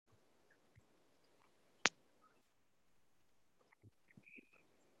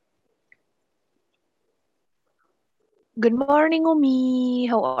Good morning, Umi.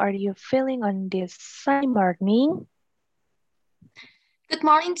 How are you feeling on this sunny morning? Good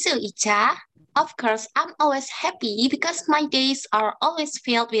morning to Icha. Of course, I'm always happy because my days are always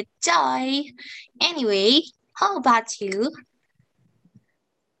filled with joy. Anyway, how about you?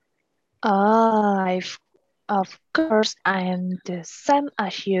 I've, of course, I am the same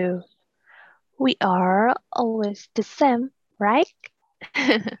as you. We are always the same, right?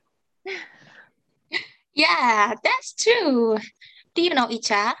 Yeah, that's true. Do you know,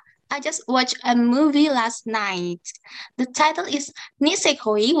 Icha? I just watched a movie last night. The title is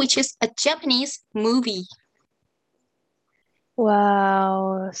Nisekoi, which is a Japanese movie.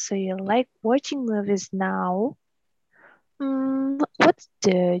 Wow, so you like watching movies now? What's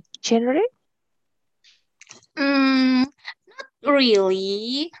the genre? Mm,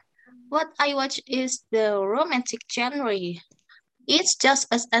 really? What I watch is the romantic genre. It's just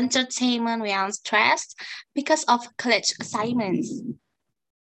as entertainment when I'm stressed because of college assignments.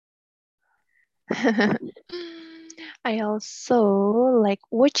 I also like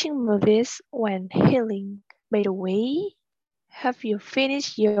watching movies when healing. By the way, have you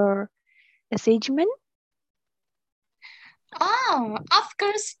finished your assignment? Oh, of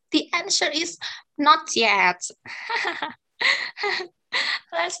course, the answer is not yet.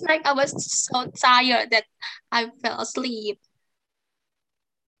 Last night I was so tired that I fell asleep.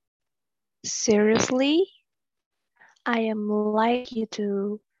 Seriously? I am like you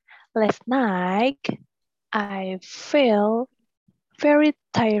too. Last night, I felt very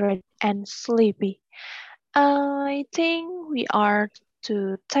tired and sleepy. I think we are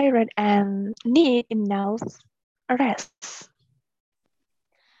too tired and need enough rest.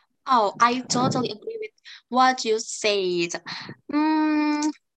 Oh, I totally agree with what you said.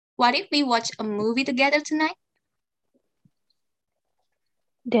 Mm, what if we watch a movie together tonight?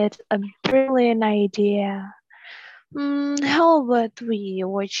 That's a brilliant idea. How about we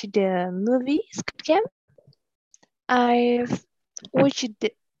watch the movie Squid Game? I've watched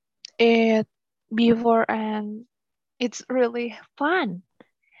it before and it's really fun.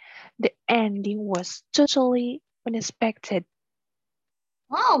 The ending was totally unexpected.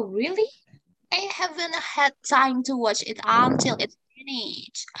 Oh, really? I haven't had time to watch it until it's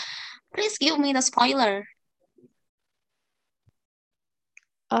finished. Please give me the spoiler.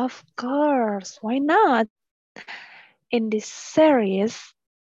 Of course, why not? In this series,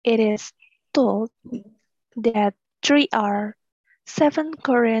 it is told that three are seven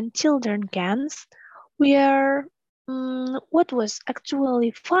Korean children gangs where what was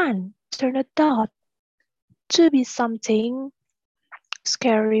actually fun turned out to be something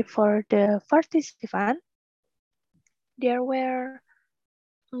scary for the participant. There were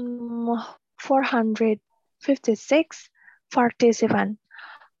 456 participants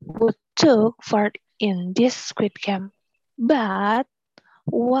who took part in this Squid Game. But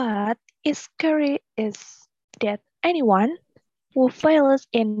what is scary is that anyone who fails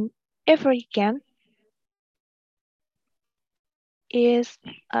in every game is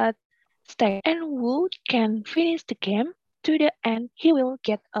at stake, and who can finish the game to the end, he will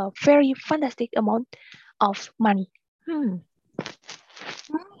get a very fantastic amount of money.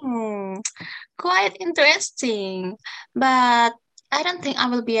 Hmm, quite interesting. But I don't think I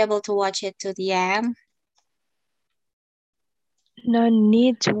will be able to watch it to the end. No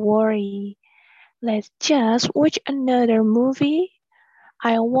need to worry. Let's just watch another movie.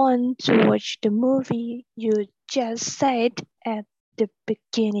 I want to watch the movie you just said at the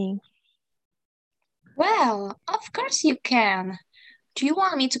beginning. Well, of course you can. Do you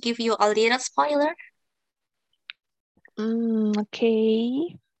want me to give you a little spoiler?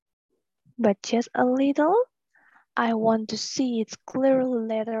 Okay, but just a little. I want to see it clearly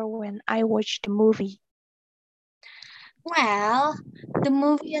later when I watch the movie. Well, the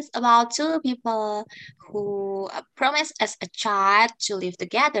movie is about two people who promised as a child to live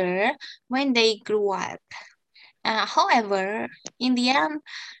together when they grew up. However, in the end,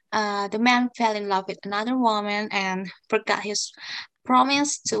 the man fell in love with another woman and forgot his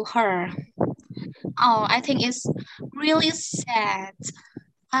promise to her. Oh, I think it's really sad.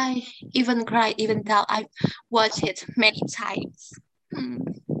 I even cried even though I watched it many times. Hmm.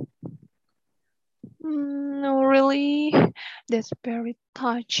 No, really? That's very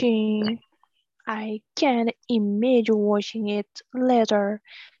touching. I can imagine watching it later.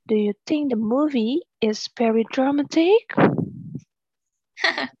 Do you think the movie is very dramatic?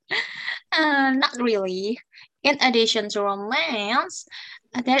 Not really. In addition to romance,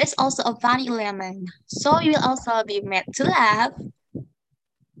 there is also a funny element. So you will also be made to laugh.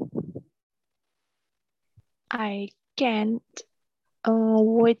 I can't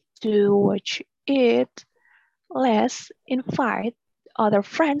wait to watch it. Let's invite other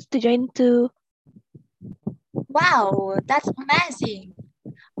friends to join too. Wow, that's amazing.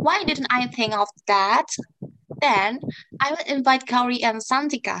 Why didn't I think of that? Then I will invite Kauri and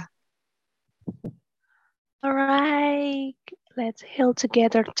Santika. Alright, let's heal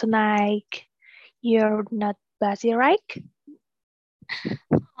together tonight. You're not busy, right?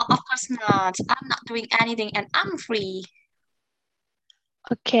 Oh, of course not. I'm not doing anything and I'm free.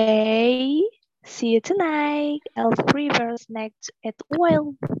 Okay, see you tonight. I'll prepare snacks at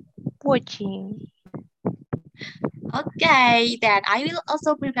while watching. Okay, then I will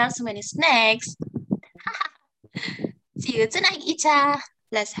also prepare so many snacks. See you tonight, Icha.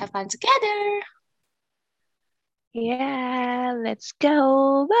 Let's have fun together. Yeah, let's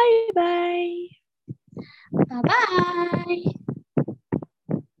go. Bye bye. Bye bye.